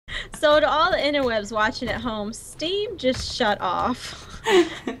So to all the interwebs watching at home, Steam just shut off.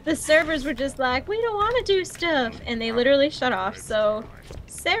 The servers were just like, we don't want to do stuff, and they literally shut off. So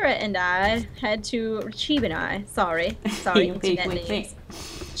Sarah and I had to, Chiib and I, sorry, internet names.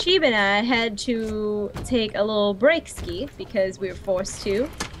 Chiib and I had to take a little break ski because we were forced to.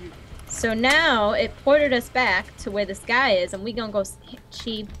 So now it ported us back to where this guy is, and we gonna go.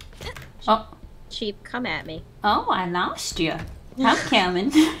 Chiib. Oh. Chiib, come at me. Oh, I lost you. I'm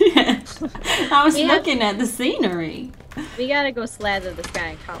coming. I was looking at the scenery. We gotta go slather this guy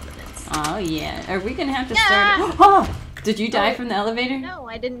in condiments. Oh yeah. Are we gonna have to start? Oh! Did you die from the elevator? No,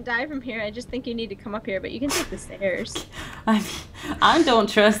 I didn't die from here. I just think you need to come up here, but you can take the stairs. I don't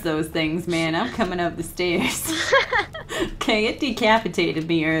trust those things, man. I'm coming up the stairs. Okay, it decapitated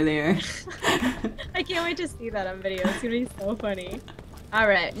me earlier. I can't wait to see that on video. It's gonna be so funny.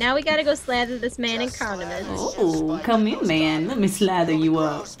 Alright, now we gotta go slather this man in condiments. Oh, come in, man. Let me slather you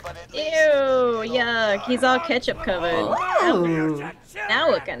up. Ew, yuck. He's all ketchup covered. Oh. Now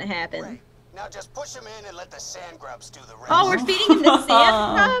what's gonna happen? Now just push him in and let the sand grubs do the rest. Oh, we're feeding him the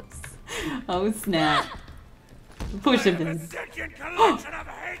sand grubs? Oh, snap. Push him in.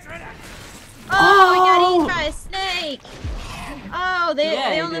 Oh, we got eaten by a snake. Oh,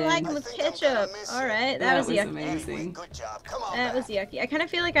 they only like him with ketchup. Alright, that was yucky. Amazing. Good job. Come on. That was yucky. I kind of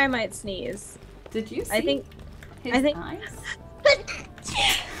feel like I might sneeze. Did you see I think eyes?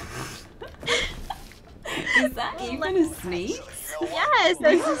 Is that even a sneeze? Yes,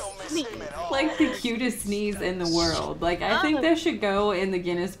 that's a sneeze. Like the cutest sneeze in the world. Like I think that should go in the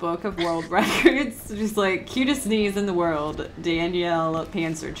Guinness Book of World Records. Just like cutest sneeze in the world, Danielle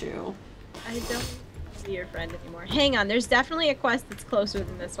Panzerchew. I don't see your friend anymore. Hang on, there's definitely a quest that's closer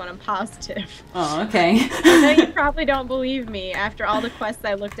than this one. I'm positive. Oh, okay. I know you probably don't believe me after all the quests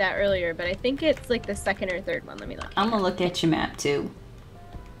I looked at earlier, but I think it's like the second or third one. Let me look. I'm gonna look at your map too.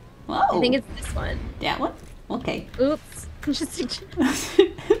 Whoa. I think it's this one. That one? Okay. Oops. Just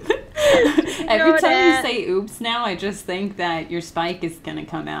Every time you say oops now, I just think that your spike is gonna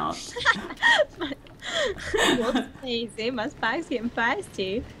come out. Whoops, easy. My spike's getting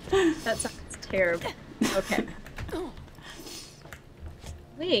feisty. That sounds terrible. Okay.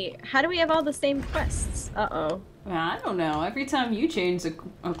 Wait, how do we have all the same quests? Uh-oh. Well, I don't know. Every time you change a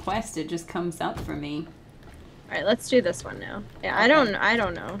quest, it just comes up for me. Alright, let's do this one now. Yeah, Okay. I don't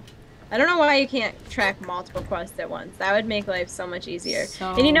know. I don't know why you can't track multiple quests at once. That would make life so much easier.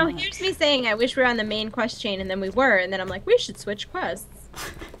 So And you know, much. here's me saying I wish we were on the main quest chain, and then we were, and then I'm like, we should switch quests.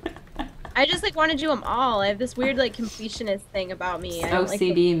 I just like want to do them all. I have this weird like completionist thing about me. I don't like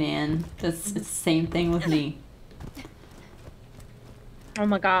OCD, man. That's the same thing with me. Oh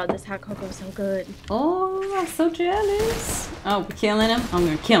my god, this hot cocoa is so good. Oh, I'm so jealous. Oh, we're killing him? I'm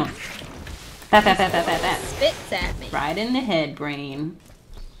gonna kill him. Bat, bat, bat, bat, bat, bat. Spits at me. Right in the head, brain.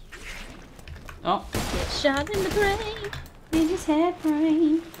 Oh. Get shot in the brain. In his head,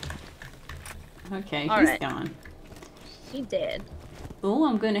 brain. Okay, All he's right. gone. He dead. Oh,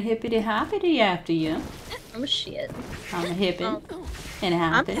 I'm gonna hippity hoppity after you. Oh shit. I'm a hippin' and a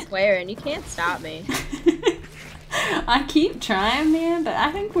I'm hoppin'. swearing, you can't stop me. I keep trying, man, but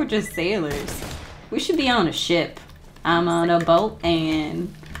I think we're just sailors. We should be on a ship. I'm on a boat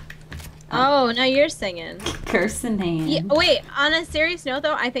and Oh, now you're singing. cursing hand. Yeah, wait, on a serious note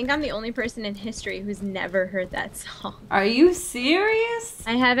though, I think I'm the only person in history who's never heard that song. Are you serious?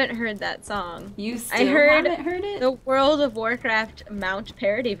 I haven't heard that song. You still I heard haven't heard it? the World of Warcraft mount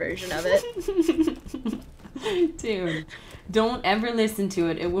parody version of it. Dude, don't ever listen to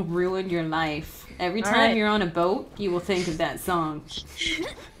it. It will ruin your life. Every time Alright. you're on a boat, you will think of that song.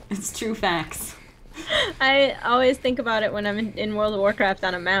 It's true facts. I always think about it when I'm in World of Warcraft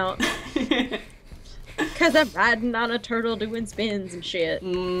on a mount. Because I'm riding on a turtle doing spins and shit.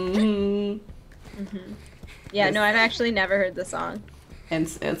 Mm-hmm. Yeah, no, I've actually never heard the song.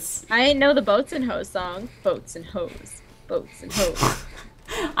 It's I know the Boats and Hoes song. Boats and Hoes. Boats and Hoes.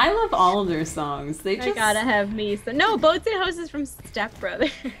 I love all of their songs. They just I gotta have me. So no, Boats and Hoes is from Step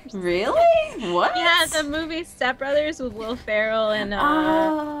Brothers. Really? What? Yeah, the movie Step Brothers with Will Ferrell and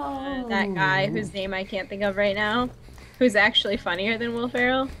that guy whose name I can't think of right now, who's actually funnier than Will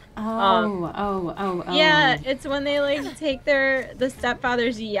Ferrell. Oh. Yeah, it's when they like take the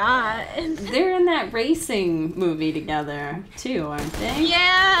stepfather's yacht and They're in that racing movie together too, aren't they?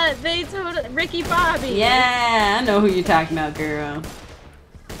 yeah, they told Ricky Bobby. Yeah, I know who you're talking about, girl.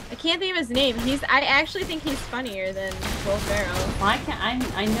 I can't think of his name. I actually think he's funnier than Will Ferrell. Why can't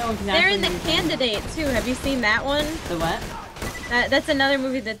I know exactly. They're in The who you're talking Candidate too. Have you seen that one? about. The what? That's another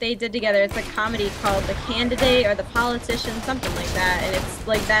movie that they did together. It's a comedy called The Candidate or The Politician, something like that. And it's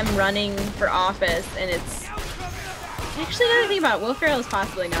like them running for office, and it's Actually, now that I think about it, Will Ferrell is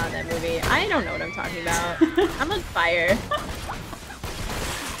possibly not in that movie. I don't know what I'm talking about. I'm on fire.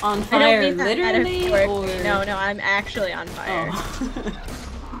 On I don't fire, mean that literally, or metaphorically. No, I'm actually on fire.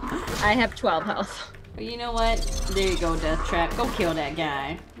 Oh. I have 12 health. But you know what? There you go, Death Trap. Go kill that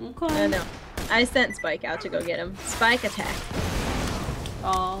guy. Okay. No. I sent Spike out to go get him. Spike attack.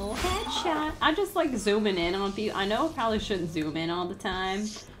 Oh, headshot. I just like zooming in on people. I know I probably shouldn't zoom in all the time,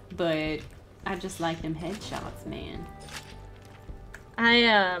 but I just like them headshots, man.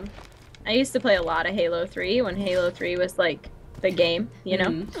 I used to play a lot of Halo 3 when Halo 3 was like the game, you know?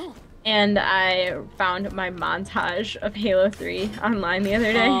 Mhm. And I found my montage of Halo 3 online the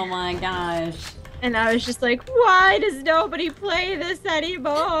other day. Oh my gosh. And I was just like, why does nobody play this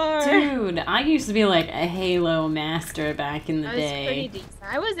anymore? Dude, I used to be like a Halo master back in the I was day. pretty decent.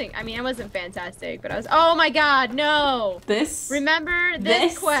 I wasn't fantastic, but I was, oh my god, no! Remember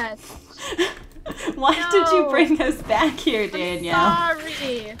this quest? Why did you No. bring us back here, Danielle? I'm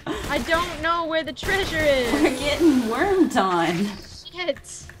sorry. I don't know where the treasure is. We're getting wormed on.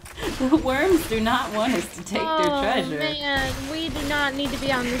 Shit. The worms do not want us to take their treasure. Man, we do not need to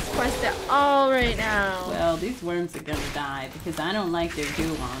be on this quest at all right now. Well, these worms are gonna die because I don't like their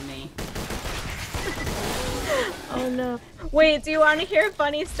goo on me. Oh no. Wait, do you want to hear a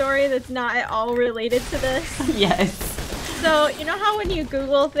funny story that's not at all related to this? Yes. So, you know how when you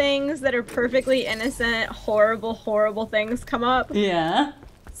Google things that are perfectly innocent, horrible, horrible things come up? Yeah.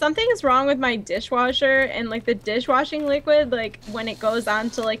 Something's wrong with my dishwasher, and like the dishwashing liquid, like when it goes on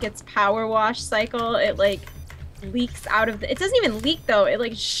to like its power wash cycle, it like leaks out of it doesn't even leak though, it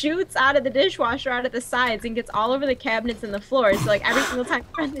like shoots out of the dishwasher out of the sides and gets all over the cabinets and the floors. So like every single time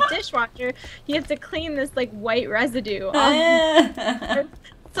you run the dishwasher, you have to clean this like white residue off.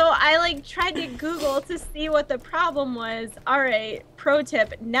 So I like tried to Google to see what the problem was. All right, pro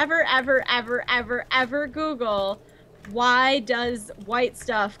tip, never ever ever ever ever Google why does white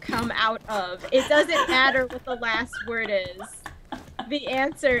stuff come out of. It doesn't matter what the last word is. The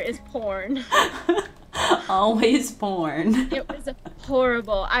answer is porn. Always porn. It was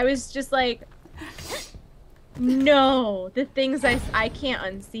horrible. I was just like, no, the things I can't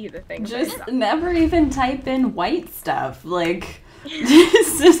unsee the things I Just saw. never even type in white stuff. Like,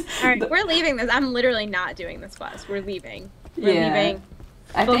 just. Alright, we're leaving this. I'm literally not doing this quest. We're leaving. We're Yeah. leaving.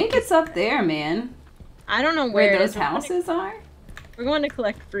 I think it's up there, man. I don't know Where where those it is. houses are? We're going to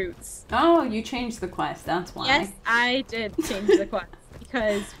collect fruits. Oh, you changed the quest, that's why. Yes, I did change the quest.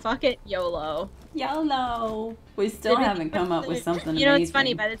 Because fuck it, YOLO. YOLO. We still haven't come up with something You know, amazing. it's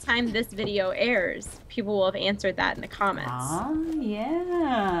funny, by the time this video airs, people will have answered that in the comments. Ah,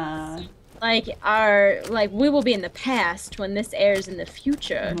 yeah. Like, we will be in the past when this airs in the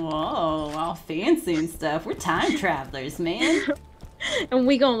future. Whoa, all fancy and stuff. We're time travelers, man. And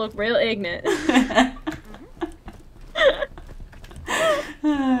we gonna look real ignorant.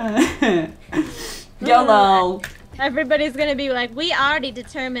 YOLO. Everybody's gonna be like, we already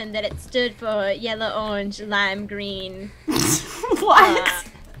determined that it stood for yellow, orange, lime, green. What?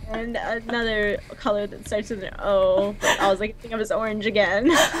 And another color that starts with an O. But I was like, I think it was orange again.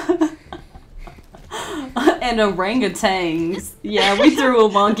 And orangutans. Yeah, we threw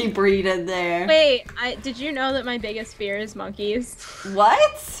a monkey breed in there. Wait, did you know that my biggest fear is monkeys?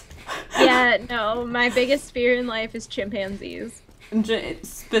 What? Yeah, no, my biggest fear in life is chimpanzees.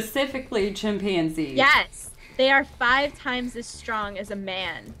 Specifically chimpanzees. Yes, they are 5 times as strong as a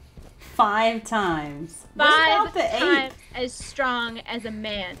man. 5 times. What 5 about the 8? times as strong as a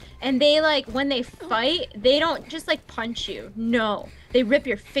man. And they like, when they fight, they don't just like punch you. No. They rip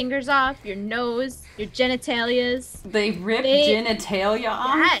your fingers off, your nose, your genitalias. They rip genitalia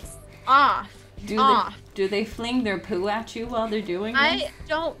off? Yes, off. Do they fling their poo at you while they're doing this? I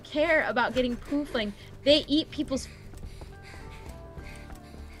don't care about getting poo flinged. They eat people's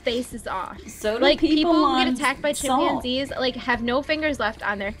faces off. So do like people who on get attacked by chimpanzees like have no fingers left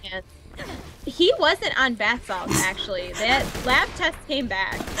on their hands. He wasn't on bath salts actually. That lab test came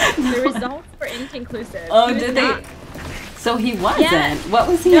back. The results were inconclusive. Oh, did they? So he wasn't. Yeah. What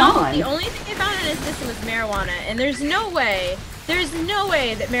was he No, on? the only thing they found in his system was marijuana, and there's no way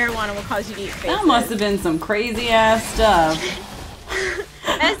that marijuana will cause you to eat faces. That must have been some crazy ass stuff.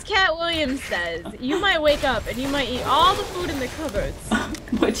 As Cat Williams says, you might wake up and you might eat all the food in the cupboards.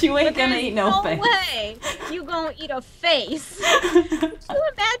 But you ain't gonna eat no face. No way you gonna eat a face. Could you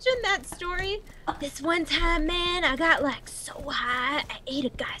imagine that story? This one time, man, I got like so high, I ate a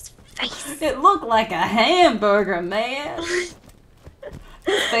guy's face. It looked like a hamburger, man. His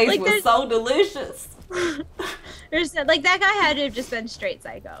face Like, was so delicious. There's like that guy had to have just been straight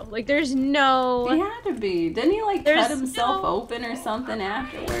psycho. Like there's no. He had to be. Didn't he like There's cut himself no- open or something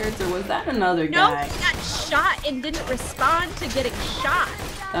afterwards, or was that another No, guy? he got shot and didn't respond to getting shot.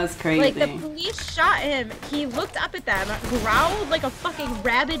 That's crazy. Like the police shot him. He looked up at them, growled like a fucking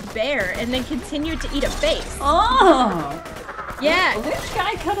rabid bear, and then continued to eat a face. Oh. Yeah. Which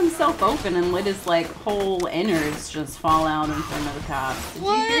guy cut himself open and let his like whole innards just fall out in front of the cops? Did you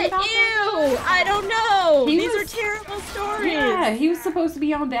hear What? about that? Ew! I don't know. He These was- are terrible stories. Yeah, he was supposed to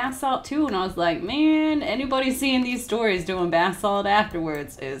be on bath salt too, and I was like, man, anybody seeing these stories doing bath salt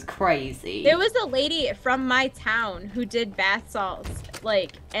afterwards is crazy. There was a lady from my town who did bath salts,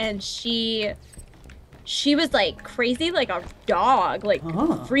 like, and she was like crazy, like a dog, like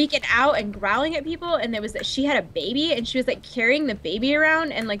Oh. freaking out and growling at people. And there was that she had a baby, and she was like carrying the baby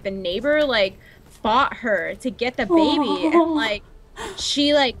around, and like the neighbor like fought her to get the baby, Oh. and like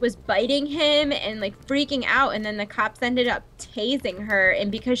she like was biting him and like freaking out, and then the cops ended up tasing her,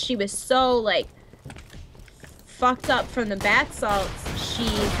 and because she was so like fucked up from the bath salts, she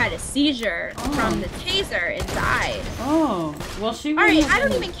had a seizure from the taser and died. Oh, well, she was. Alright, I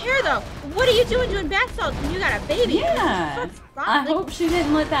don't even care though. What are you doing bath salts when you got a baby? Yeah. What's wrong? I Like, hope she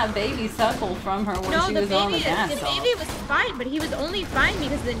didn't let that baby suckle from her when no, she the was on the baby, bath the salt. baby was fine, but he was only fine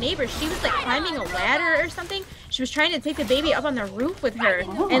because the neighbor, she was like climbing a ladder or something. She was trying to take the baby up on the roof with her,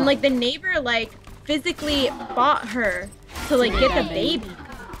 Oh. and like the neighbor like physically fought her to like get the baby.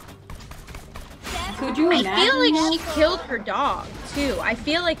 Could you I imagine? feel like that? she killed her dog too. I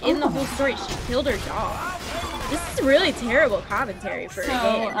feel like in the whole story she killed her dog. This is really terrible commentary for a So,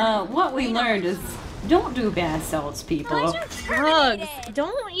 game. what we learned is don't do bath salts, people. Don't do drugs.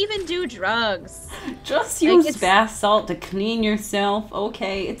 Don't even do drugs. Just Like, use it's- bath salt to clean yourself,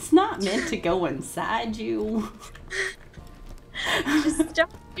 okay? It's not meant to go inside you. Just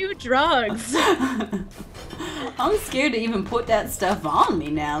don't do drugs. I'm scared to even put that stuff on me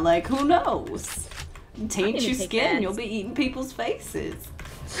now. Like, who knows? Taint even your take skin, that. you'll be eating people's faces.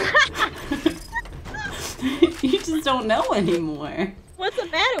 You just don't know anymore. What's the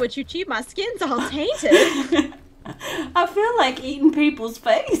matter with you, Chief? My skin's all tainted. I feel like eating people's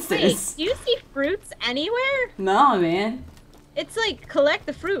faces. Wait, do you see fruits anywhere? No, man. It's like collect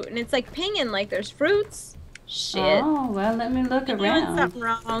the fruit, and it's like pinging like there's fruits. Shit. Oh, well, let me look You're doing around. something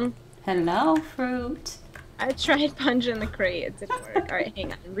wrong. Hello, fruit. I tried punching the crate. It didn't work. All right,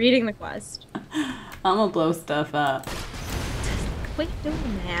 hang on. I'm reading the quest. I'm gonna blow stuff up. Quit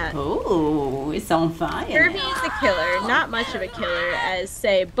doing that. Oh, it's on fire. Kirby is a killer, not much of a killer as,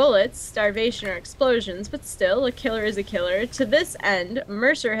 say, bullets, starvation, or explosions, but still, a killer is a killer. To this end,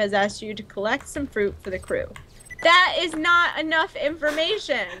 Mercer has asked you to collect some fruit for the crew. That is not enough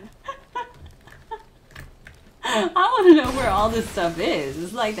information. I want to know where all this stuff is.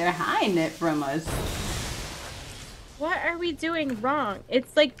 It's like they're hiding it from us. What are we doing wrong?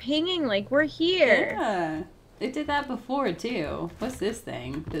 It's like pinging like we're here. Yeah. They did that before, too. What's this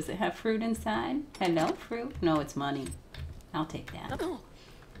thing? Does it have fruit inside? Hello, fruit? No, it's money. I'll take that. Oh.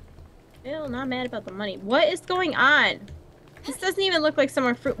 Still not mad about the money. What is going on? This doesn't even look like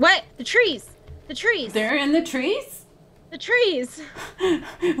somewhere fruit. What? The trees! The trees! They're in the trees? The trees!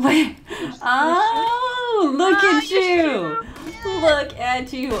 Wait. Oh, look at you. Look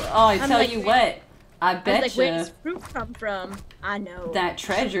at you. Oh, I I'm tell like, you wait. what. I I was bet like, where you does fruit come from? I know. that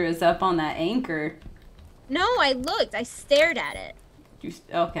treasure is up on that anchor. No, I looked. I stared at it.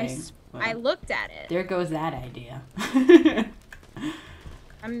 Okay. I well, looked at it. there goes that idea.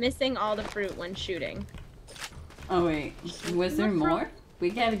 I'm missing all the fruit when shooting. Oh, wait. Was there more? We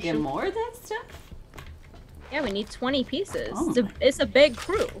gotta get more of that stuff? Yeah, we need 20 pieces. Oh. It's a big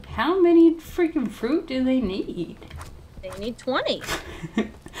crew. How many freaking fruit do they need? They need 20.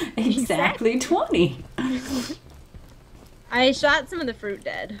 Exactly 20. I shot some of the fruit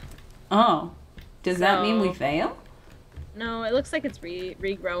dead. Oh. Does that mean we So- fail? No, it looks like it's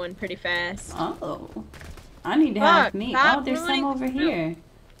regrowing pretty fast. Oh. I need to have Fuck, meat. stop Oh, there's some ruining over the fruit. here.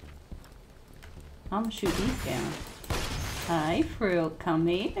 I'm gonna shoot these down. Hi, fruit. Come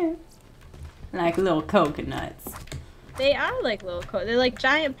here. Like little coconuts. They are like little they're like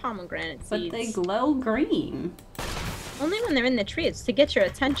giant pomegranate But seeds. they glow green. Only when they're in the tree. It's to get your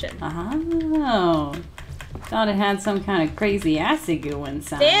attention. Oh. Thought it had some kind of crazy acid goo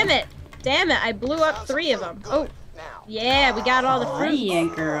inside. Damn it! Damn it! I blew up 3 of them. Oh, Now. yeah, we got all the Oh, fruit. yeah,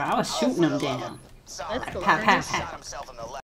 girl. I was shooting them down. Let's go. Pow, pow, Shot pow. himself in the leg.